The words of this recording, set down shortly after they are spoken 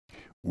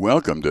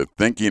Welcome to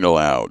Thinking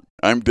Aloud.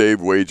 I'm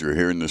Dave Wager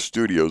here in the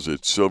studios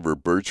at Silver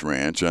Birch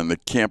Ranch on the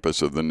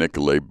campus of the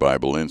Nicolay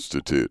Bible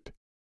Institute.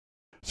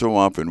 So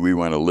often we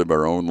want to live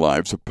our own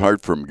lives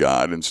apart from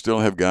God and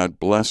still have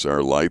God bless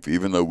our life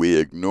even though we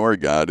ignore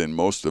God in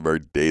most of our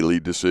daily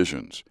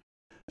decisions.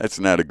 That's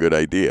not a good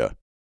idea.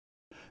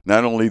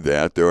 Not only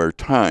that, there are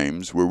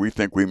times where we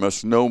think we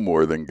must know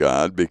more than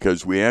God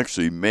because we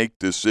actually make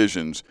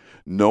decisions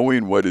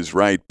knowing what is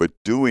right but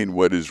doing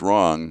what is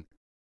wrong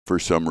for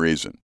some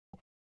reason.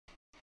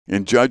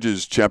 In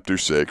Judges chapter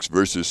 6,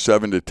 verses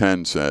 7 to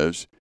 10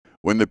 says,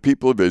 "When the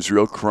people of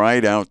Israel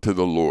cried out to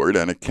the Lord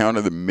on account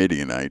of the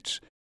Midianites,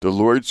 the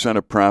Lord sent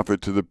a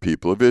prophet to the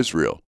people of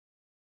Israel.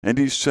 And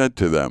he said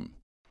to them,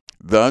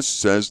 'Thus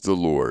says the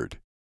Lord,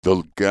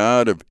 the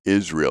God of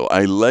Israel,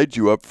 I led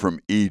you up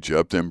from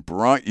Egypt and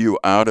brought you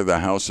out of the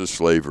house of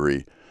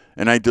slavery,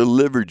 and I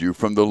delivered you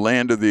from the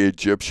land of the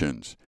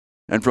Egyptians,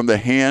 and from the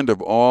hand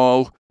of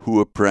all who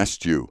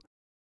oppressed you,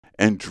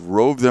 and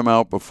drove them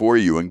out before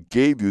you, and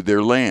gave you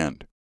their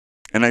land.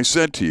 And I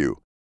said to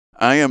you,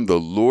 I am the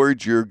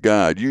Lord your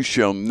God. You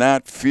shall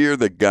not fear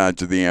the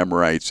gods of the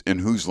Amorites in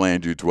whose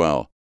land you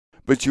dwell.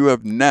 But you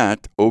have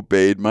not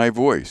obeyed my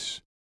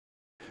voice.'"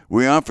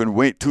 We often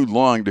wait too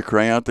long to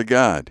cry out to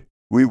God.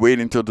 We wait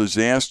until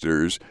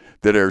disasters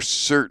that are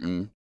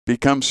certain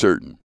become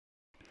certain.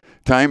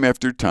 Time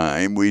after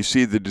time, we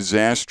see the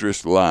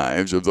disastrous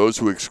lives of those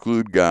who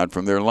exclude God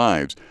from their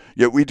lives.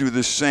 Yet we do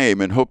the same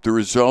and hope the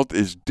result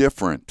is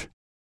different.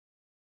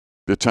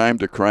 The time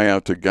to cry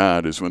out to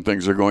God is when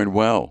things are going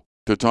well,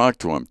 to talk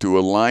to Him, to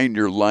align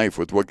your life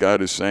with what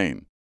God is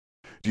saying.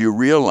 Do you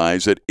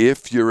realize that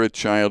if you're a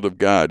child of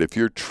God, if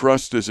your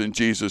trust is in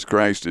Jesus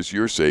Christ as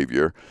your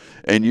Savior,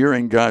 and you're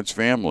in God's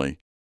family,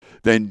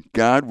 then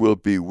God will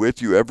be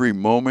with you every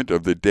moment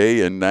of the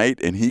day and night,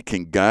 and He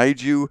can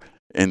guide you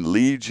and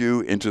lead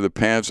you into the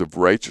paths of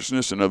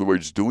righteousness, in other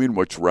words, doing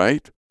what's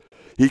right.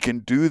 He can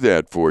do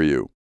that for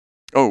you.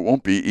 Oh, it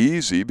won't be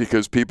easy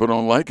because people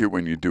don't like it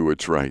when you do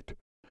what's right.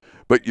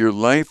 But your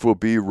life will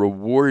be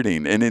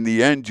rewarding, and in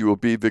the end, you will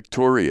be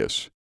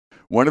victorious.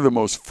 One of the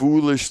most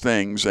foolish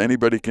things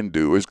anybody can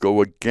do is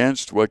go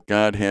against what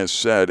God has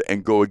said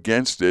and go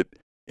against it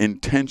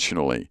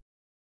intentionally.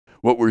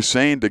 What we're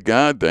saying to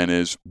God then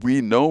is,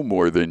 we know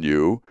more than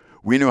you.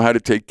 We know how to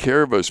take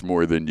care of us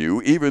more than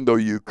you. Even though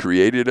you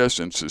created us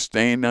and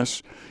sustained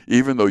us,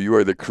 even though you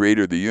are the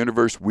creator of the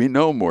universe, we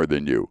know more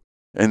than you.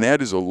 And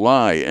that is a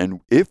lie.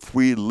 And if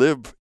we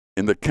live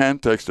in the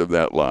context of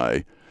that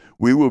lie,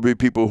 we will be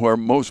people who are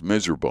most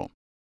miserable.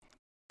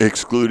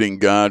 Excluding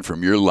God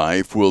from your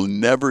life will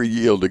never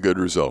yield a good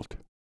result.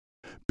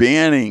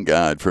 Banning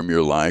God from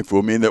your life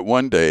will mean that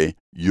one day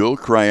you'll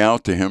cry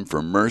out to Him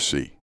for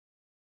mercy.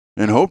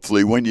 And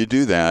hopefully when you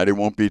do that, it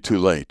won't be too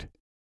late.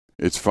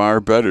 It's far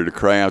better to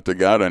cry out to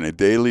God on a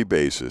daily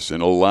basis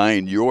and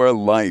align your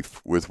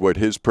life with what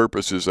His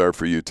purposes are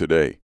for you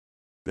today.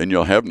 Then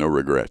you'll have no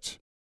regrets.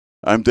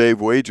 I'm Dave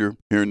Wager,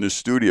 here in the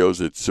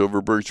studios at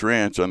Silver Birch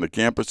Ranch on the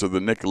campus of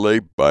the Nicolay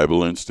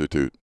Bible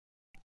Institute.